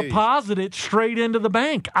 1980s. And deposit it straight into the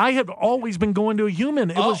bank. I had always been going to a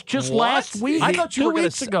human. It was just last week. I thought you 2 were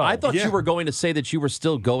weeks ago. I thought you were going to say that you were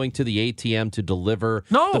still going to the ATM to deliver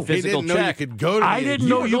No. the physical He didn't know check. you could go to the I didn't ATM.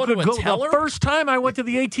 know you were could going to go. a teller? The first time I went to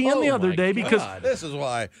the ATM the other day because This is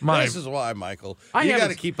why. This is why, Michael. I You got to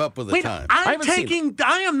haven't- keep up with the Wait, time.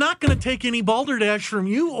 I am not going to take any balderdash from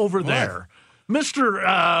you over there. Mr.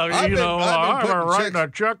 I've been writing a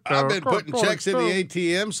check. I've been putting checks in the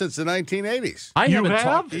ATM since the 1980s. I You haven't have?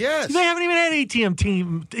 talked. Yes. They haven't even had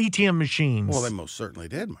ATM machines. Well, they most certainly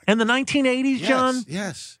did, Mike. in the 1980s, John?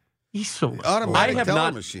 Yes. He's so Automatic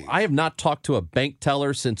teller machines. I have not talked to a bank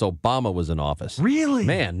teller since Obama was in office. Really?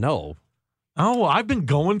 Man, no. Oh, I've been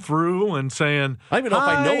going through and saying, I don't even know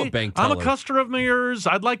if I know a bank teller. I'm a customer of yours.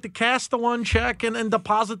 I'd like to cash the one check and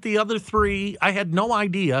deposit the other 3. I had no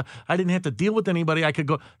idea. I didn't have to deal with anybody. I could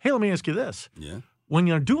go, hey, let me ask you this. Yeah. When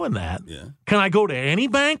you're doing that, can I go to any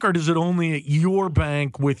bank, or does it only at your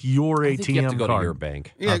bank with your ATM card? You have to go to your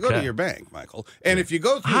bank. Yeah, go to your bank, Michael. And if you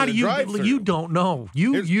go through the drive-thru, you don't know.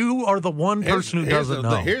 You are the one person who doesn't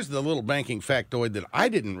know. Here's the little banking factoid that I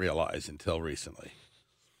didn't realize until recently.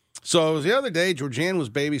 So it was the other day, Georgianne was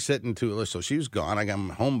babysitting Tula, so she was gone. I got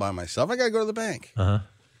home by myself. I got to go to the bank.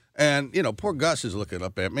 And, poor Gus is looking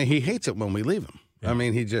up at me. He hates it when we leave him. Yeah. I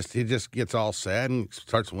mean, he just gets all sad and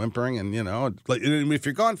starts whimpering, and if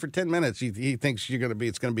you're gone for 10 minutes, he thinks it's going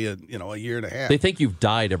to be a year and a half. They think you've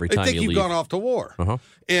died every time you leave. They think you've gone off to war.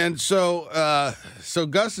 And so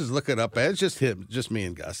Gus is looking up at it. It's just me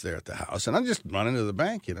and Gus there at the house, and I'm just running to the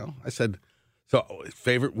bank. I said,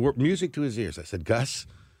 favorite music to his ears. I said, Gus,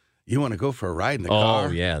 you want to go for a ride in the car?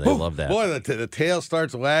 Oh, yeah, they love that. Boy, the tail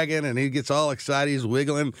starts wagging, and he gets all excited. He's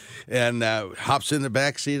wiggling and hops in the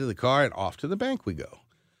back seat of the car, and off to the bank we go.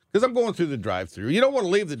 Because I'm going through the drive-thru. You don't want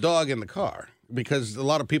to leave the dog in the car because a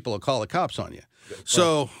lot of people will call the cops on you.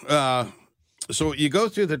 So you go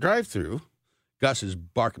through the drive-thru. Gus is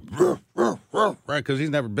barking, right, because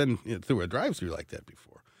he's never been through a drive-thru like that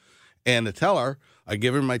before. And the teller, I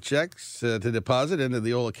give her my checks to deposit into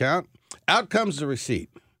the old account. Out comes the receipt.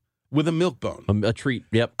 With a milk bone. A treat,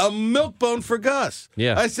 yep. A milk bone for Gus.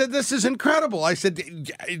 Yeah. I said, this is incredible. I said,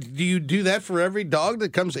 do you do that for every dog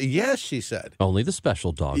that comes? Yes, she said. Only the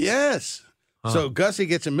special dogs. Yes. So Gussie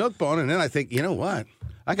gets a milk bone, and then I think, you know what?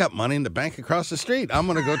 I got money in the bank across the street. I'm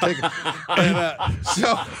going to go take it. And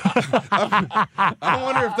I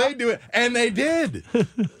wonder if they do it. And they did.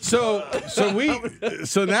 So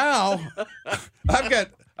now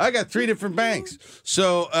I got 3 different banks.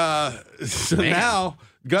 So now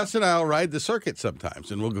Gus and I will ride the circuit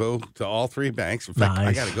sometimes, and we'll go to all 3 banks. In fact,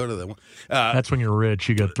 I got to go to them. That's when you're rich.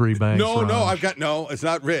 You got 3 banks. No, it's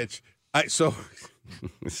not rich. It's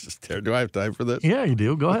just do I have time for this? Yeah, you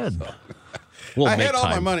do. Go ahead. I had all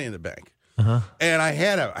my money in the bank, and I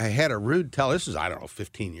had a rude teller. This is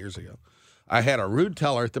 15 years ago. I had a rude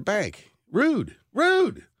teller at the bank. Rude.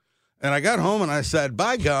 And I got home and I said,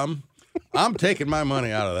 "By gum, I'm taking my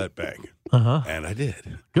money out of that bank." And I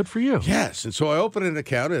did. Good for you. Yes. And so I opened an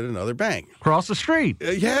account at another bank. Across the street.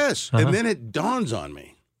 Yes. And then it dawns on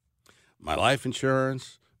me. My life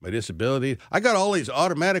insurance, my disability. I got all these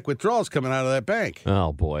automatic withdrawals coming out of that bank.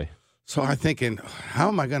 Oh, boy. So I'm thinking, how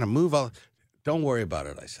am I going to move all? Don't worry about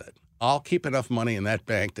it, I said. I'll keep enough money in that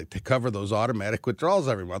bank to cover those automatic withdrawals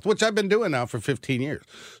every month, which I've been doing now for 15 years.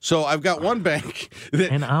 So I've got one bank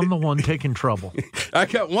and I'm the one taking trouble. I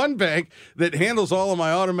got one bank that handles all of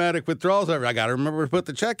my automatic withdrawals. I got to remember to put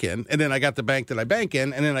the check in, and then I got the bank that I bank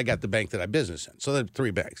in, and then I got the bank that I business in. So that's 3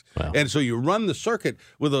 banks. Wow. And so you run the circuit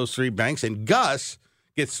with those 3 banks, and Gus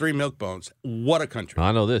gets 3 milk bones. What a country.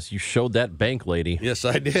 I know this. You showed that bank lady. Yes,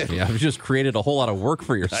 I did. Yeah, I've just created a whole lot of work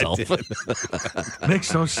for yourself. I did.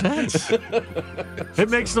 Makes no sense. It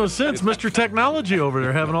makes no sense. Mr. Technology over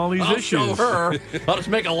there having all these I'll issues. Show her. I'll just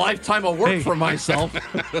make a lifetime of work for myself.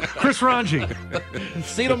 Chris Ranji.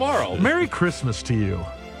 See you tomorrow. Merry Christmas to you.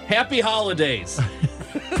 Happy holidays.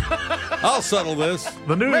 I'll settle this.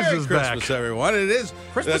 The news Merry is Christmas, back. everyone. It is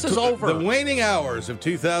Christmas is over. The waning hours of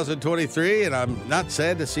 2023, and I'm not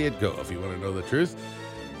sad to see it go, if you want to know the truth.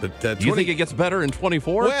 But do you think it gets better in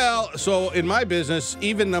 24? Well, so in my business,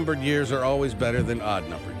 even-numbered years are always better than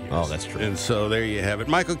odd-numbered years. Oh, that's true. And so there you have it.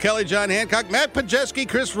 Michael Kelley, John Hancock, Matt Pajeski,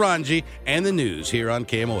 Chris Ranji, and the news here on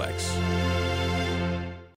KMOX.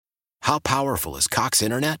 How powerful is Cox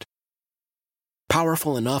Internet?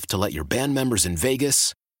 Powerful enough to let your band members in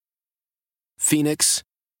Vegas, Phoenix,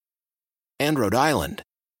 and Rhode Island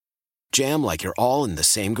jam like you're all in the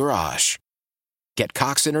same garage. Get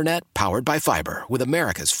Cox Internet powered by fiber with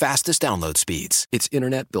America's fastest download speeds. It's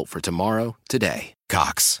internet built for tomorrow, today.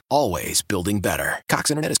 Cox, always building better.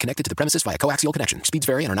 Cox Internet is connected to the premises via coaxial connection. Speeds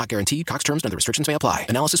vary and are not guaranteed. Cox terms and other restrictions may apply.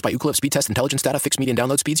 Analysis by Ookla Speed Test Intelligence Data. Fixed median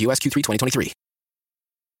download speeds. US Q3 2023.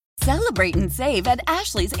 Celebrate and save at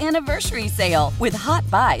Ashley's Anniversary Sale. With Hot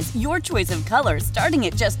Buys, your choice of colors starting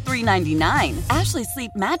at just $3.99. Ashley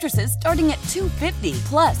Sleep mattresses starting at $2.50.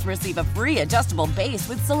 Plus, receive a free adjustable base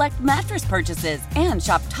with select mattress purchases. And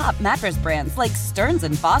shop top mattress brands like Stearns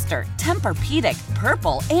 & Foster, Tempur-Pedic,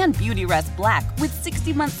 Purple, and Beautyrest Black with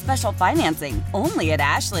 60-month special financing. Only at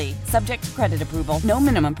Ashley. Subject to credit approval. No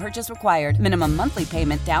minimum purchase required. Minimum monthly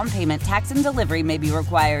payment, down payment, tax, and delivery may be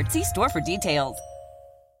required. See store for details.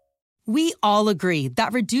 We all agree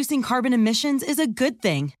that reducing carbon emissions is a good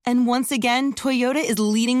thing. And once again, Toyota is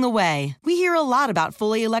leading the way. We hear a lot about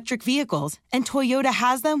fully electric vehicles, and Toyota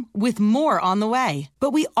has them with more on the way.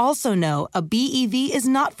 But we also know a BEV is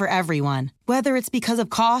not for everyone, whether it's because of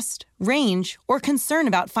cost, range, or concern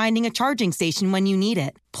about finding a charging station when you need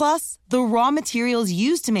it. Plus, the raw materials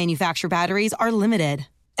used to manufacture batteries are limited.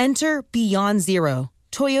 Enter Beyond Zero,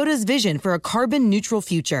 Toyota's vision for a carbon-neutral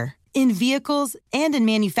future. In vehicles and in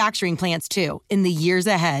manufacturing plants, too, in the years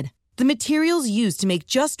ahead. The materials used to make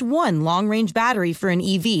just one long-range battery for an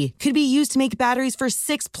EV could be used to make batteries for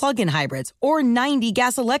 6 plug-in hybrids or 90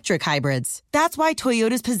 gas-electric hybrids. That's why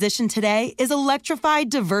Toyota's position today is electrified,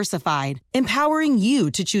 diversified, empowering you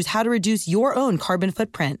to choose how to reduce your own carbon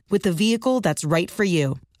footprint with the vehicle that's right for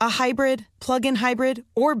you. A hybrid, plug-in hybrid,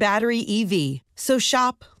 or battery EV. So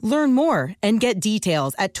shop, learn more, and get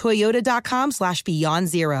details at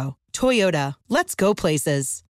toyota.com/beyondzero. Toyota, let's go places.